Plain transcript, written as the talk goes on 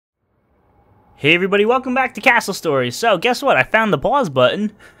Hey everybody, welcome back to Castle Stories. So, guess what? I found the pause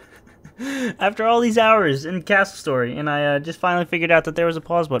button after all these hours in Castle Story, and I just finally figured out that there was a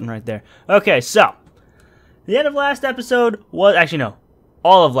pause button right there. Okay, so, the end of last episode was, actually no,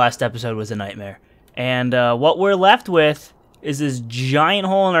 all of last episode was a nightmare. And what we're left with is this giant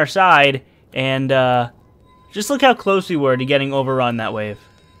hole in our side, and just look how close we were to getting overrun that wave.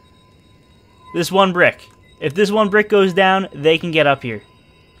 This one brick. If this one brick goes down, they can get up here.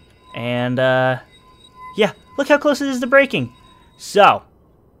 And, yeah, look how close it is to breaking. So,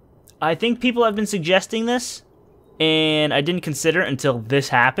 I think people have been suggesting this, and I didn't consider it until this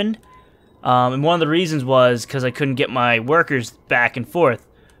happened. And one of the reasons was because I couldn't get my workers back and forth.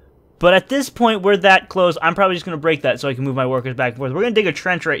 But at this point, we're that close, I'm probably just going to break that so I can move my workers back and forth. We're going to dig a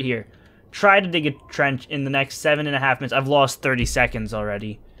trench right here. Try to dig a trench in the next 7.5 minutes. I've lost 30 seconds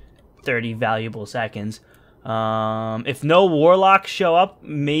already. 30 valuable seconds. If no warlocks show up,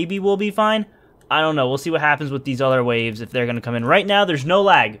 maybe we'll be fine. I don't know. We'll see what happens with these other waves if they're going to come in. Right now, there's no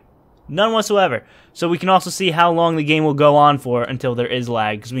lag. None whatsoever. So we can also see how long the game will go on for until there is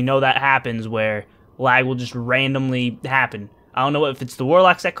lag. Because we know that happens where lag will just randomly happen. I don't know if it's the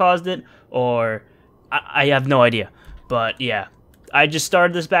warlocks that caused it or... I have no idea. But yeah. I just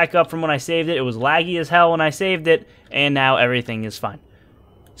started this back up from when I saved it. It was laggy as hell when I saved it. And now everything is fine.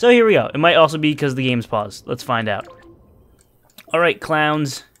 So here we go. It might also be because the game's paused. Let's find out. Alright,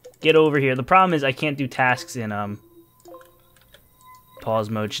 clowns. Get over here. The problem is I can't do tasks in pause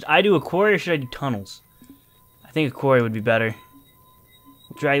mode. Should I do a quarry or should I do tunnels? I think a quarry would be better.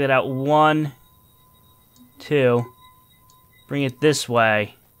 Drag that out. 1, 2. Bring it this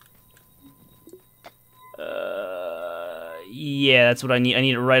way. Yeah, that's what I need. I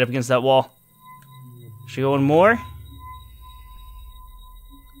need it right up against that wall. Should I go one more?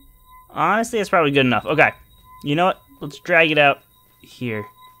 Honestly, that's probably good enough. Okay. You know what? Let's drag it out here.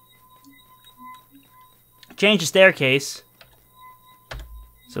 Change the staircase.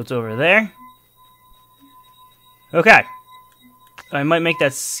 So it's over there. Okay. I might make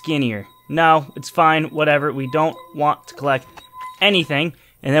that skinnier. No, it's fine. Whatever. We don't want to collect anything.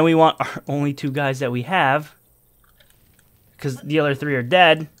 And then we want our only 2 guys that we have. Because the other 3 are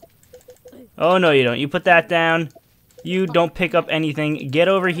dead. Oh, no, you don't. You put that down. You don't pick up anything. Get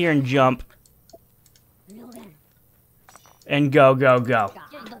over here and jump. And go, go, go.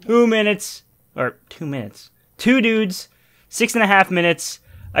 2 minutes. Or 2 minutes. 2 dudes. 6.5 minutes.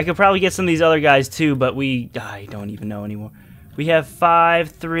 I could probably get some of these other guys too, but I don't even know anymore. We have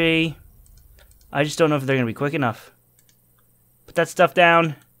 5, 3. I just don't know if they're going to be quick enough. Put that stuff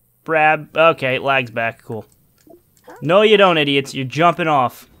down. Brab. Okay, lag's back. Cool. No, you don't, idiots. You're jumping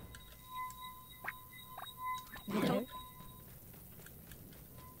off.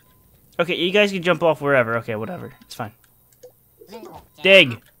 Okay, you guys can jump off wherever. Okay, whatever. It's fine.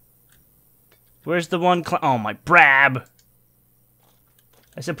 Dig! Where's the one oh, my brab!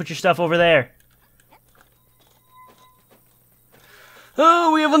 I said put your stuff over there.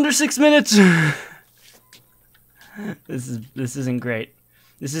 Oh, we have under 6 minutes! This isn't great.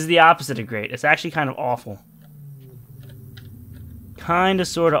 This is the opposite of great. It's actually kind of awful. Kinda,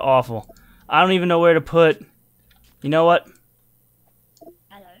 sorta awful. I don't even know where to put... You know what?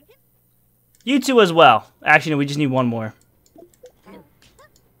 You 2 as well. Actually, no, we just need 1 more.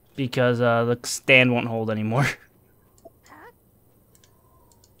 Because the stand won't hold anymore.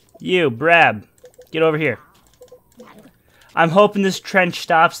 You, Brab. Get over here. I'm hoping this trench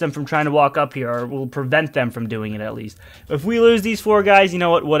stops them from trying to walk up here, or will prevent them from doing it at least. If we lose these 4 guys, you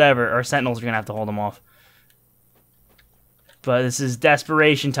know what? Whatever. Our sentinels are going to have to hold them off. But this is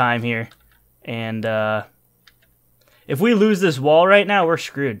desperation time here. And if we lose this wall right now, we're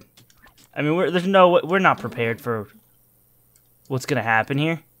screwed. I mean, we're not prepared for what's gonna happen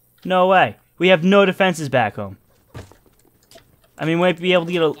here. No way. We have no defenses back home. I mean, we might be able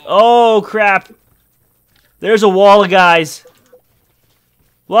to get a... Oh, crap. There's a wall of guys.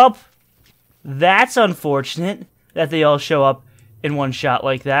 Well, that's unfortunate that they all show up in one shot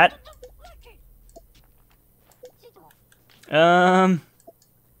like that.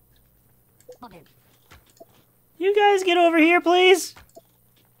 You guys get over here, please.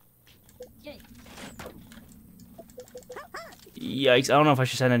 Yikes, I don't know if I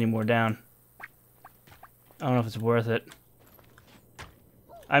should send any more down. I don't know if it's worth it.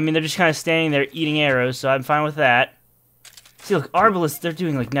 I mean, they're just kind of standing there eating arrows, so I'm fine with that. See, look, Arbalists, they're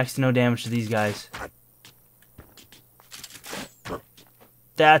doing, like, next to no damage to these guys.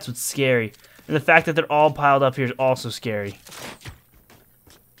 That's what's scary. And the fact that they're all piled up here is also scary.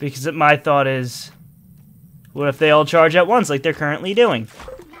 Because my thought is, what if they all charge at once, like they're currently doing?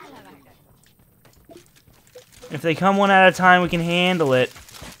 If they come one at a time, we can handle it.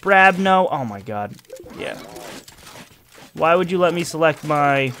 Brab, no. Oh my god. Yeah. Why would you let me select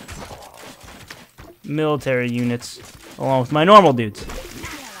my military units along with my normal dudes?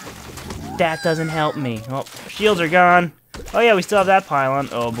 That doesn't help me. Oh, shields are gone. Oh yeah, we still have that pylon.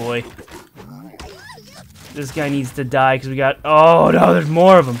 Oh boy. This guy needs to die because we got... Oh no, there's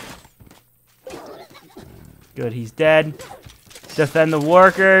more of them. Good, he's dead. Defend the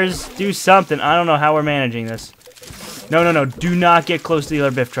workers. Do something. I don't know how we're managing this. No, no, no. Do not get close to the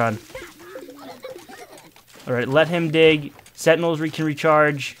other Bricktrons. Alright, let him dig. Sentinels can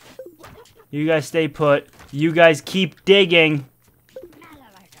recharge. You guys stay put. You guys keep digging.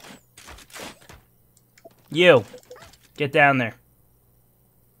 You. Get down there.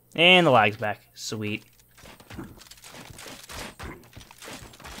 And the lag's back. Sweet.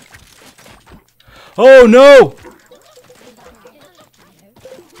 Oh no!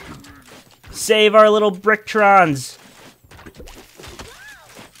 Save our little Bricktrons.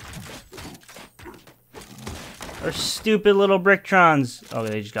 Our stupid little Bricktrons. Oh,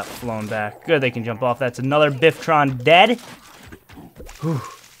 they just got flown back. Good, they can jump off. That's another Biftron dead. Whew.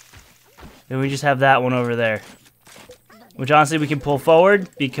 Then we just have that one over there. Which honestly we can pull forward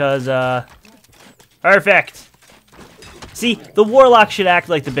because, perfect! See, the Warlock should act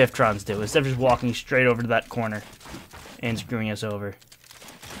like the Biftrons do, instead of just walking straight over to that corner and screwing us over.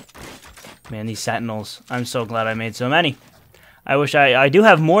 Man, these Sentinels. I'm so glad I made so many. I wish I do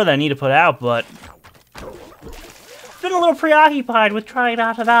have more that I need to put out, but... been a little preoccupied with trying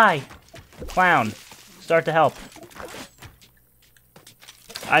not to die. Clown. Start to help.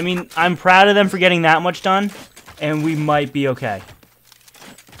 I mean, I'm proud of them for getting that much done, and we might be okay.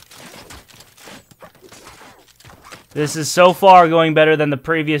 This is so far going better than the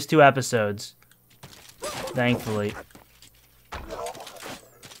previous 2 episodes. Thankfully.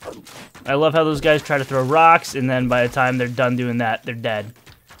 I love how those guys try to throw rocks, and then by the time they're done doing that, they're dead.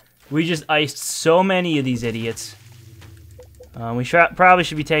 We just iced so many of these idiots. We probably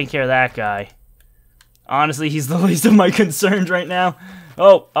should be taking care of that guy. Honestly, he's the least of my concerns right now.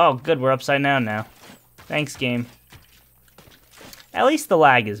 Oh, good, we're upside down now. Thanks, game. At least the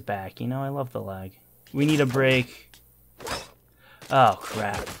lag is back, you know, I love the lag. We need a break. Oh,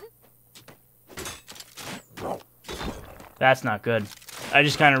 crap. That's not good. I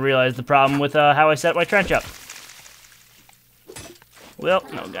just kind of realized the problem with how I set my trench up. Well,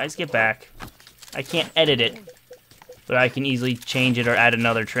 no, guys, get back. I can't edit it, but I can easily change it or add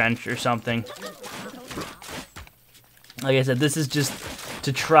another trench or something. Like I said, this is just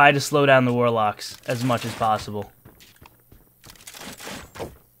to try to slow down the Warlocks as much as possible.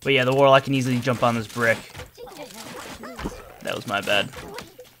 But yeah, the Warlock can easily jump on this brick. That was my bad.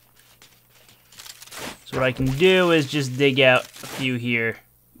 So what I can do is just dig out a few here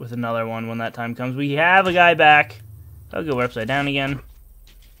with another one when that time comes. We have a guy back. Oh, good, we're upside down again.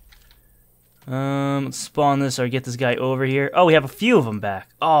 Let's spawn this or get this guy over here. Oh, we have a few of them back.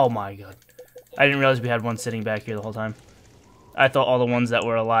 Oh my god. I didn't realize we had one sitting back here the whole time. I thought all the ones that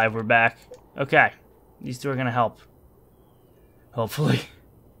were alive were back. Okay. These 2 are gonna help. Hopefully.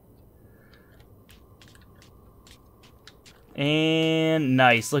 And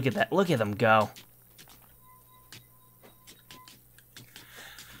nice. Look at that. Look at them go.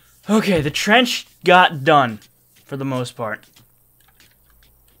 Okay, the trench got done for the most part.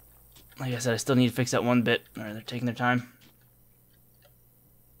 Like I said, I still need to fix that one bit. Alright, they're taking their time.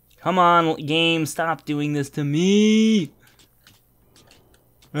 Come on, game, stop doing this to me!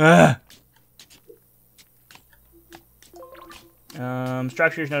 Ugh.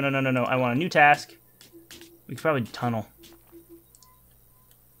 Structures, no. I want a new task. We could probably tunnel.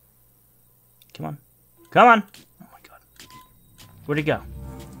 Come on. Come on! Oh my god. Where'd it go?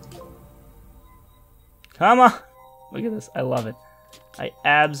 Come on! Look at this, I love it. I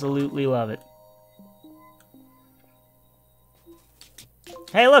absolutely love it.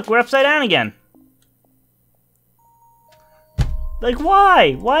 Hey, look, we're upside down again. Like,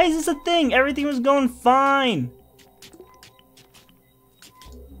 why? Why is this a thing? Everything was going fine.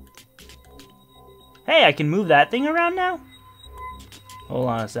 Hey, I can move that thing around now? Hold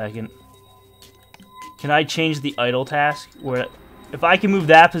on a second. Can I change the idle task? Where, if I can move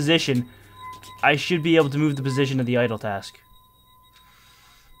that position, I should be able to move the position of the idle task.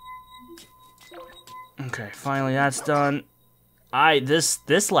 Okay, finally that's done.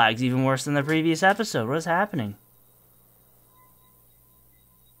 This lag's even worse than the previous episode. What is happening?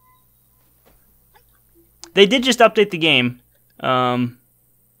 They did just update the game. Hold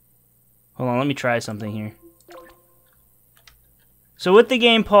on, let me try something here. So with the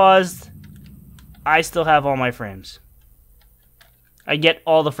game paused, I still have all my frames. I get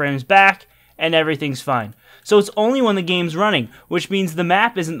all the frames back, and everything's fine. So it's only when the game's running, which means the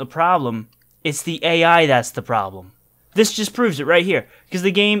map isn't the problem. It's the AI that's the problem. This just proves it right here, because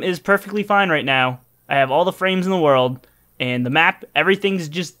the game is perfectly fine right now. I have all the frames in the world, and the map, everything's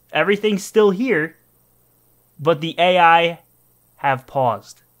still here, but the AI have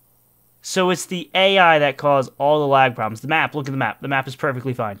paused. So it's the AI that caused all the lag problems. The map, look at the map. The map is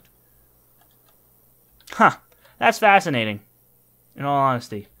perfectly fine. Huh. That's fascinating. In all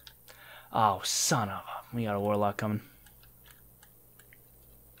honesty. Oh, son of a... We got a warlock coming.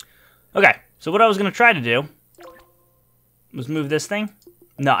 Okay, so what I was going to try to do was move this thing.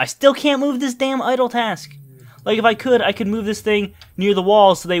 No, I still can't move this damn idle task. Like, if I could move this thing near the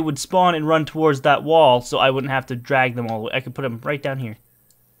wall so they would spawn and run towards that wall so I wouldn't have to drag them all the way. I could put them right down here.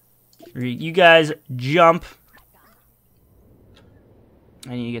 You guys jump.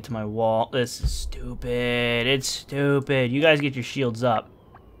 I need to get to my wall. This is stupid. It's stupid. You guys get your shields up.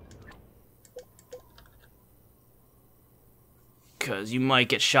 Because you might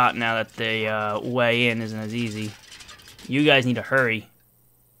get shot now that the way in isn't as easy. You guys need to hurry.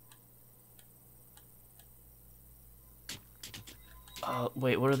 Oh,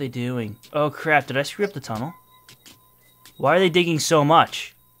 wait, what are they doing? Oh, crap. Did I screw up the tunnel? Why are they digging so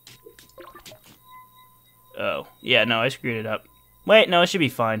much? Oh, yeah, no, I screwed it up. Wait, no, it should be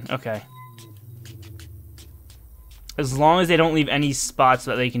fine. Okay. As long as they don't leave any spots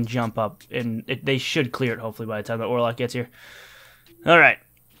that they can jump up, and they should clear it, hopefully, by the time the warlock gets here. Alright.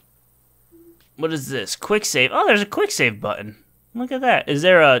 What is this? Quick save. Oh, there's a quick save button. Look at that. Is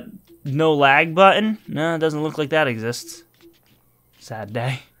there a no lag button? No, it doesn't look like that exists. Sad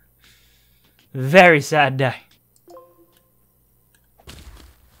day. Very sad day.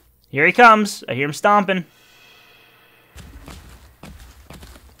 Here he comes. I hear him stomping.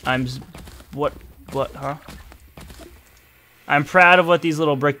 What, huh? I'm proud of what these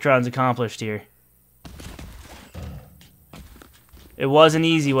little Bricktrons accomplished here. It wasn't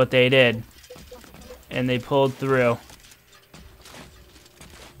easy what they did. And they pulled through.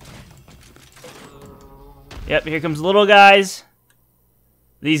 Yep, here comes the little guys.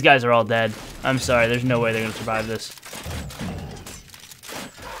 These guys are all dead. I'm sorry, there's no way they're gonna survive this.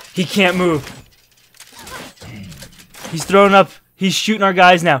 He can't move. He's thrown up. He's shooting our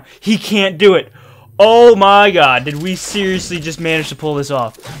guys now. He can't do it. Oh my god, did we seriously just manage to pull this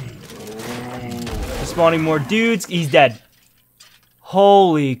off? They're spawning more dudes. He's dead.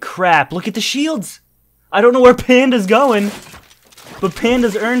 Holy crap, look at the shields. I don't know where Panda's going, but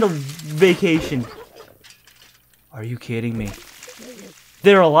Panda's earned a vacation. Are you kidding me?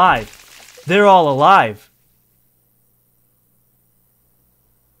 They're alive. They're all alive.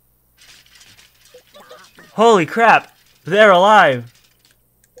 Holy crap. They're alive.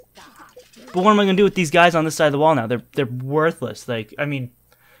 But what am I going to do with these guys on this side of the wall now? They're worthless. Like, I mean,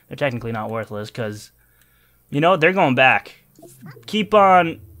 they're technically not worthless because, you know, they're going back. Keep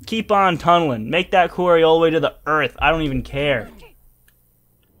on tunneling. Make that quarry all the way to the earth. I don't even care.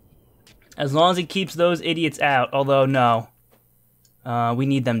 As long as it keeps those idiots out. Although, no. We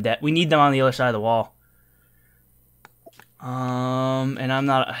need them dead. We need them on the other side of the wall. And I'm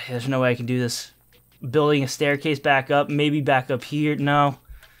not... There's no way I can do this. Building a staircase back up. Maybe back up here. No.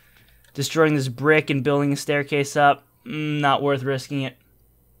 Destroying this brick and building a staircase up. Not worth risking it.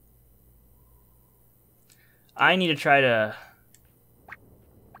 I need to try to...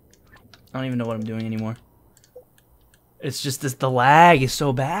 I don't even know what I'm doing anymore. It's just this, the lag is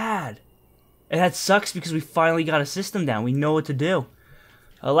so bad. And that sucks because we finally got a system down. We know what to do.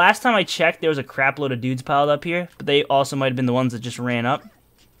 Last time I checked, there was a crap load of dudes piled up here. But they also might have been the ones that just ran up.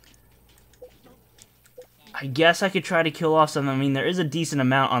 I guess I could try to kill off some. I mean, there is a decent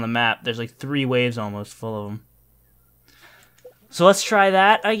amount on the map. There's like 3 waves almost full of them. So let's try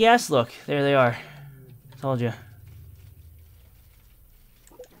that, I guess. Look, there they are. Told you.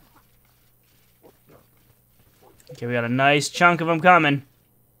 Okay, we got a nice chunk of them coming.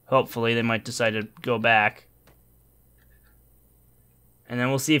 Hopefully, they might decide to go back. And then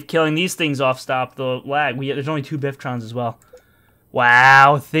we'll see if killing these things off stop the lag. There's only 2 Bricktrons as well.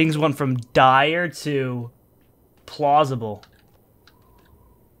 Wow, things went from dire to plausible.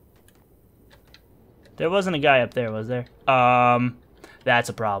 There wasn't a guy up there, was there? That's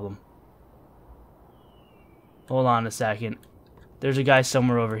a problem. Hold on a second. There's a guy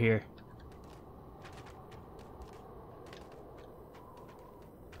somewhere over here.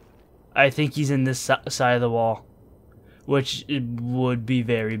 I think he's in this side of the wall. Which would be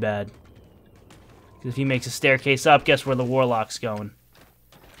very bad. If he makes a staircase up, guess where the warlock's going?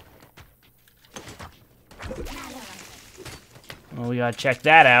 Well, we gotta check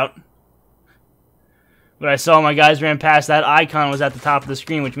that out. But I saw my guys ran past, that icon was at the top of the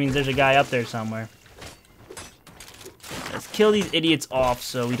screen, which means there's a guy up there somewhere. kill these idiots off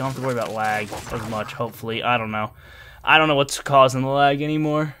so we don't have to worry about lag as much, hopefully. I don't know. I don't know what's causing the lag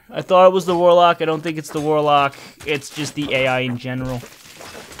anymore. I thought it was the Warlock. I don't think it's the Warlock. It's just the AI in general.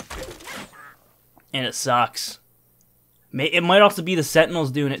 And it sucks. It might also be the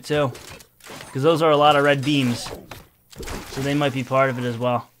Sentinels doing it too. Because those are a lot of red beams. So they might be part of it as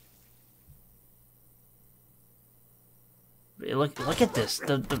well. Look at this.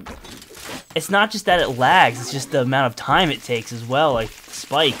 It's not just that it lags, it's just the amount of time it takes as well, like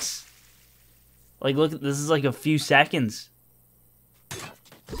spikes. Like, look, this is like a few seconds.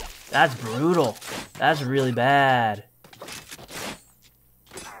 That's brutal. That's really bad.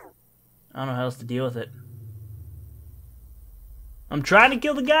 I don't know how else to deal with it. I'm trying to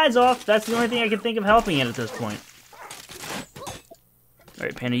kill the guys off. That's the only thing I can think of helping it at this point.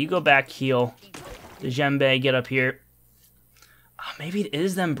 Alright, Panda, you go back, heal. The Djembe, get up here. Oh, maybe it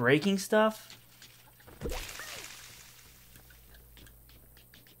is them breaking stuff?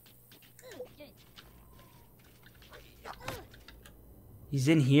 He's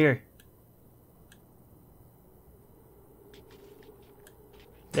in here.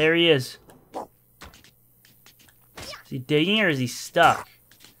 There he is. Is he digging or is he stuck?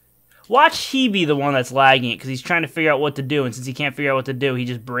 Watch he be the one that's lagging it because he's trying to figure out what to do, and since he can't figure out what to do, he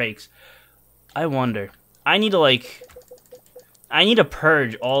just breaks. I wonder. I need to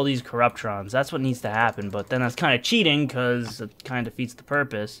purge all these Corruptrons. That's what needs to happen, but then that's kind of cheating because it kind of defeats the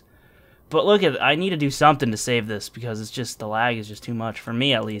purpose. But look at it. I need to do something to save this because it's just, the lag is just too much, for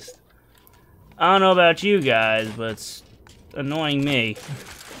me at least. I don't know about you guys, but it's annoying me.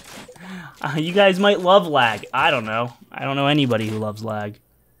 You guys might love lag. I don't know. I don't know anybody who loves lag.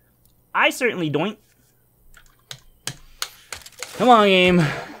 I certainly don't. Come on, game.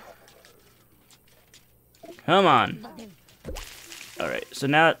 Come on. Alright, so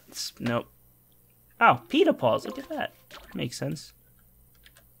now it's... Nope. Oh, PETA pause. Look at that. Makes sense.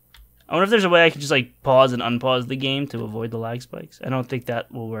 I wonder if there's a way I could just, like, pause and unpause the game to avoid the lag spikes. I don't think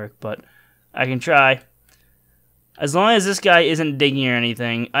that will work, but I can try. As long as this guy isn't digging or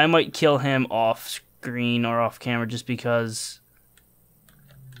anything, I might kill him off screen or off camera just because...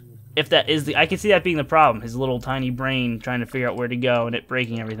 If that is the... I can see that being the problem. His little tiny brain trying to figure out where to go and it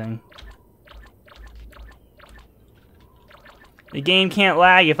breaking everything. The game can't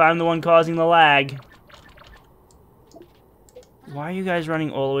lag if I'm the one causing the lag. Why are you guys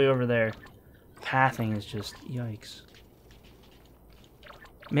running all the way over there? Pathing is just... Yikes.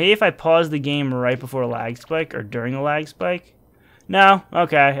 Maybe if I pause the game right before a lag spike or during a lag spike? No?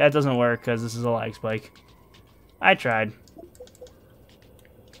 Okay, that doesn't work because this is a lag spike. I tried.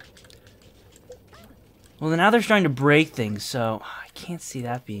 Well, now they're trying to break things, so I can't see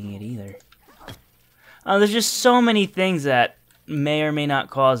that being it either. There's just so many things that may or may not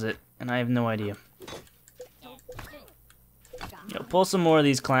cause it, and I have no idea. Pull some more of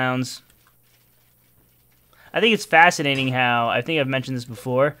these clowns. I think it's fascinating how, I think I've mentioned this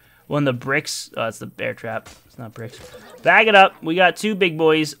before, when the bricks, oh, it's the bear trap, it's not bricks. Bag it up, we got two big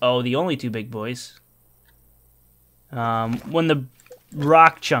boys, oh, the only two big boys. When the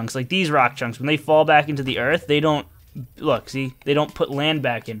rock chunks, like these rock chunks, when they fall back into the earth, they don't, look, see, they don't put land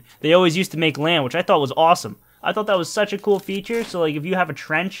back in. They always used to make land, which I thought was awesome. I thought that was such a cool feature, so like if you have a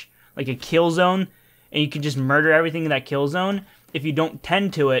trench, like a kill zone, and you can just murder everything in that kill zone, if you don't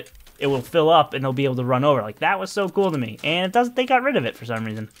tend to it, it will fill up and they'll be able to run over. Like, that was so cool to me. And it doesn't, they got rid of it for some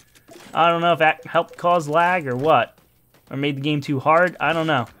reason. I don't know if that helped cause lag or what. Or made the game too hard. I don't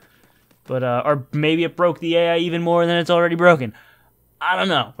know. But, or maybe it broke the AI even more than it's already broken. I don't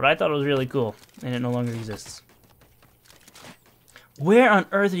know. But I thought it was really cool. And it no longer exists. Where on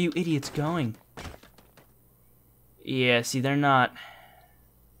earth are you idiots going? Yeah, see, they're not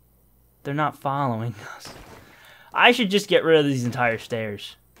following us. I should just get rid of these entire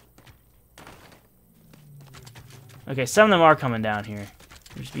stairs. Okay, some of them are coming down here.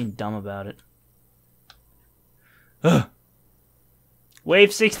 They're just being dumb about it. Ugh.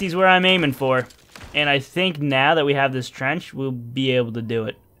 Wave 60 is where I'm aiming for. And I think now that we have this trench, we'll be able to do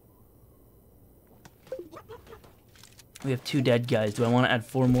it. We have 2 dead guys. Do I want to add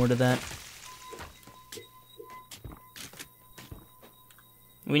 4 more to that?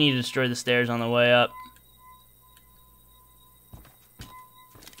 We need to destroy the stairs on the way up.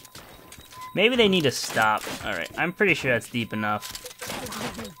 Maybe they need to stop. Alright, I'm pretty sure that's deep enough.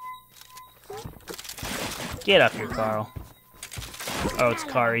 Get up here, Carl. Oh, it's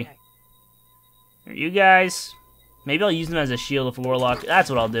Kari. Are you guys? Maybe I'll use them as a shield if Warlock... That's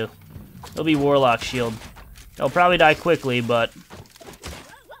what I'll do. It'll be Warlock shield. They'll probably die quickly, but...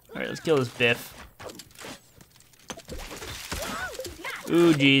 Alright, let's kill this Biff.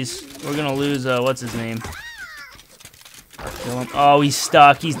 Ooh, geez. We're gonna lose, what's his name? Kill him. Oh, he's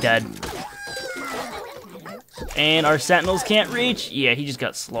stuck. He's dead. And our sentinels can't reach. Yeah, he just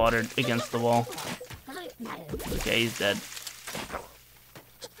got slaughtered against the wall. Okay, he's dead.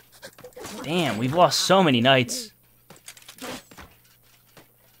 Damn, we've lost so many knights.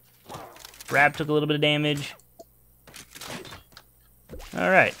 Brab took a little bit of damage.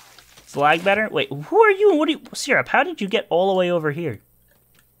 Alright. Is the lag better? Wait, who are you and what are you... Syrup, how did you get all the way over here?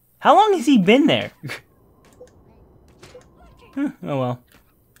 How long has he been there? Oh well.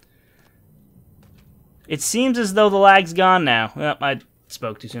 It seems as though the lag's gone now. Well, I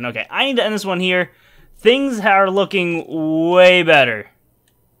spoke too soon. Okay, I need to end this one here. Things are looking way better.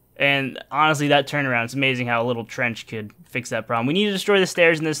 And honestly, that turnaround, it's amazing how a little trench could fix that problem. We need to destroy the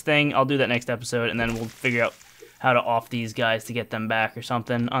stairs in this thing. I'll do that next episode, and then we'll figure out how to off these guys to get them back or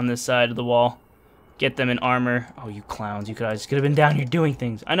something on this side of the wall. Get them in armor. Oh, you clowns. You guys could have been down here doing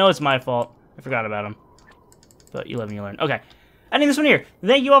things. I know it's my fault. I forgot about them. But you live and you learn. Okay. Ending this one here.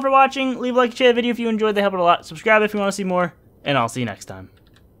 Thank you all for watching. Leave a like and share the video if you enjoyed. They help it a lot. Subscribe if you want to see more. And I'll see you next time.